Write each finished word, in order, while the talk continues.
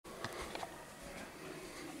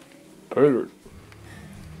Paydirt.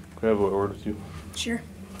 Can I have a word with you? Sure.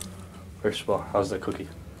 First of all, how's that cookie?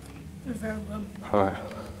 Very well. Alright.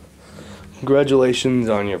 Congratulations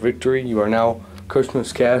on your victory. You are now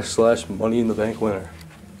Christmas Cash / Money in the Bank winner.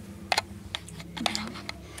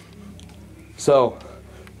 So,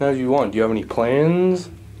 now that you won, do you have any plans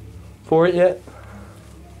for it yet?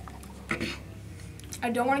 I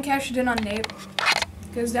don't want to cash it in on Nate,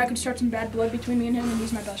 because that could start some bad blood between me and him, and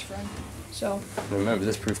he's my best friend. So. Remember,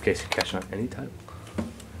 this briefcase can cash on any title.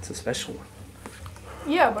 It's a special one.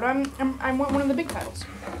 Yeah, but I want one of the big titles.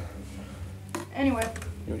 Anyway.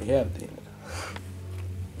 You already have the.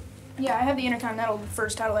 Yeah, I have the Intercontinental,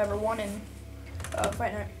 first title I ever won in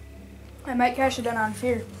Fight Night. I might cash it in on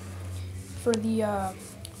Fear for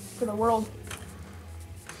the world.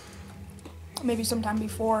 Maybe sometime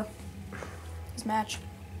before his match.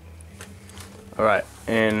 Alright,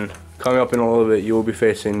 and coming up in a little bit, you will be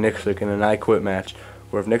facing Nixick in an I Quit match,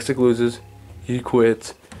 where if Nixick loses, he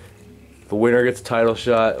quits. The winner gets a title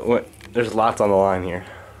shot. There's lots on the line here.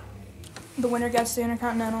 The winner gets the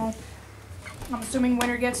Intercontinental. I'm assuming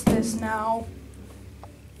winner gets this now.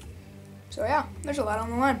 So yeah, there's a lot on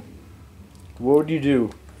the line. What would you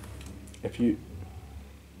do if you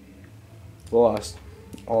lost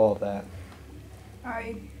all of that?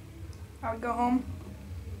 I would go home.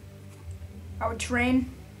 I would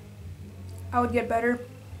train. I would get better.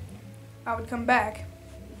 I would come back,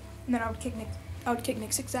 and then I would kick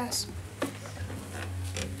Nixick's ass.